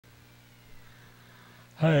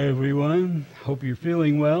Hi everyone, hope you're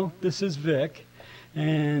feeling well. This is Vic,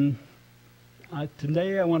 and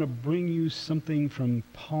today I want to bring you something from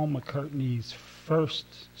Paul McCartney's first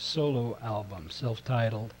solo album,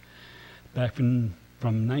 self-titled, back from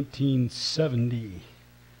 1970.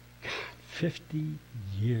 God, 50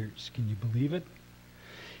 years, can you believe it?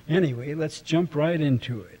 Anyway, let's jump right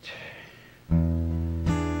into it.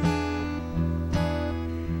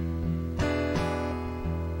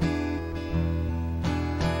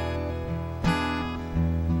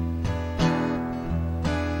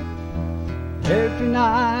 Every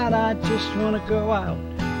night I just want to go out,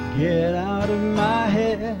 get out of my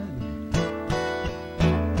head.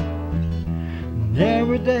 And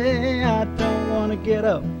every day I don't want to get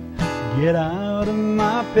up, get out of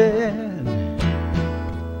my bed.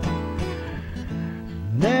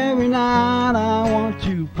 And every night I want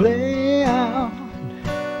to play out.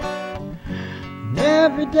 And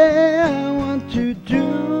every day I want to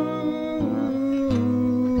do.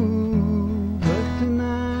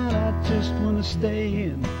 Just want to stay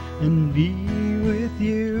in and be with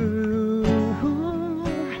you,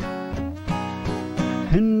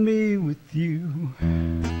 and be with you.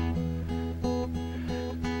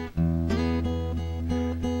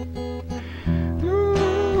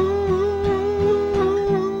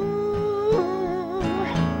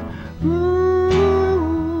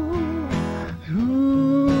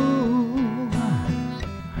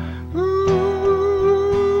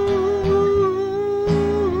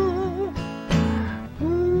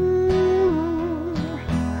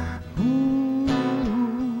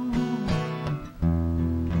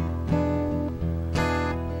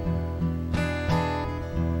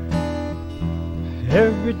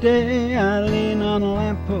 Every day I lean on a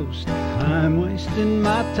lamppost, I'm wasting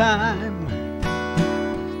my time.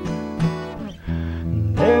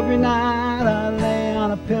 And every night I lay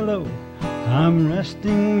on a pillow, I'm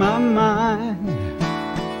resting my mind.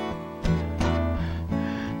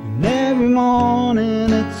 And every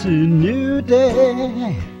morning it's a new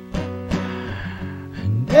day,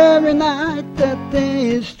 and every night that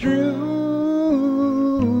day is true.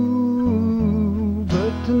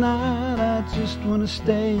 But tonight I just want to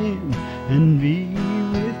stay in and be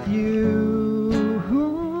with you,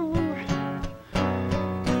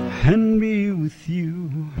 and be with you.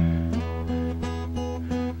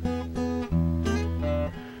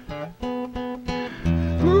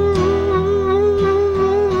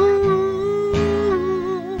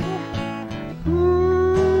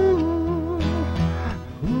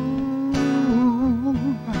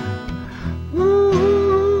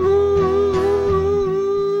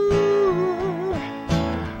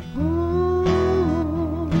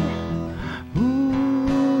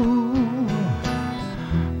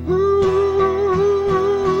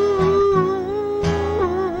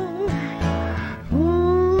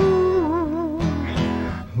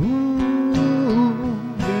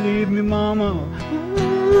 Me, mama.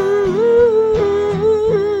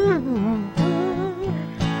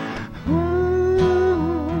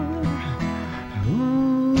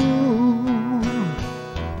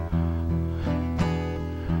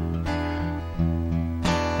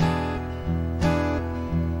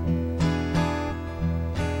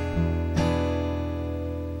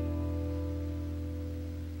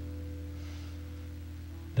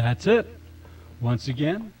 That's it. Once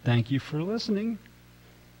again, thank you for listening.